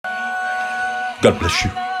God bless you.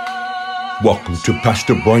 Welcome to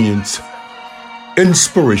Pastor Brian's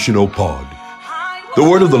Inspirational Pod. The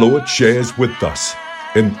word of the Lord shares with us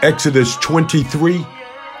in Exodus 23,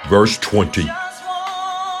 verse 20.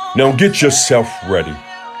 Now get yourself ready.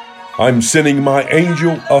 I'm sending my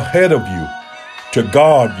angel ahead of you to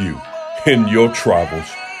guard you in your travels,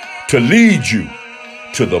 to lead you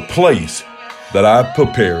to the place that I've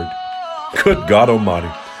prepared. Good God Almighty.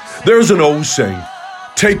 There's an old saying,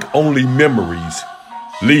 take only memories,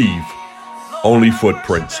 leave only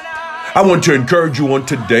footprints. I want to encourage you on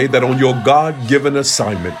today that on your God-given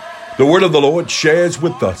assignment, the word of the Lord shares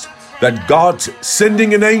with us that God's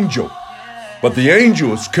sending an angel, but the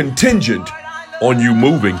angel is contingent on you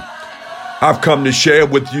moving. I've come to share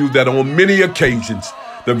with you that on many occasions,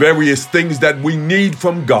 the various things that we need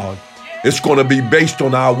from God, it's going to be based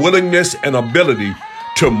on our willingness and ability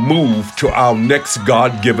to move to our next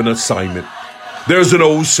God-given assignment. There's an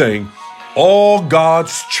old saying, all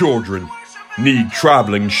God's children need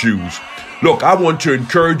traveling shoes. Look, I want to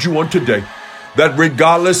encourage you on today that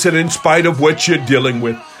regardless and in spite of what you're dealing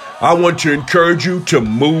with, I want to encourage you to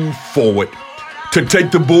move forward, to take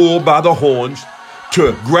the bull by the horns,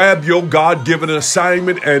 to grab your God-given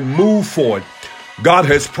assignment and move forward. God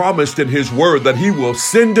has promised in his word that he will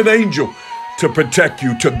send an angel to protect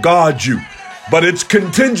you, to guard you, but it's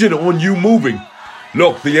contingent on you moving.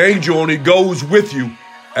 Look, the angel only goes with you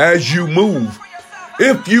as you move.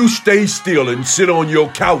 If you stay still and sit on your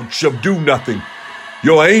couch of do nothing,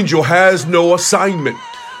 your angel has no assignment.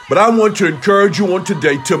 But I want to encourage you on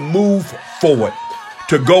today to move forward,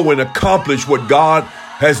 to go and accomplish what God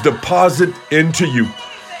has deposited into you.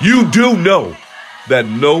 You do know that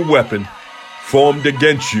no weapon formed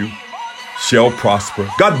against you shall prosper.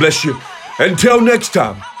 God bless you. Until next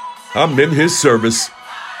time, I'm in his service.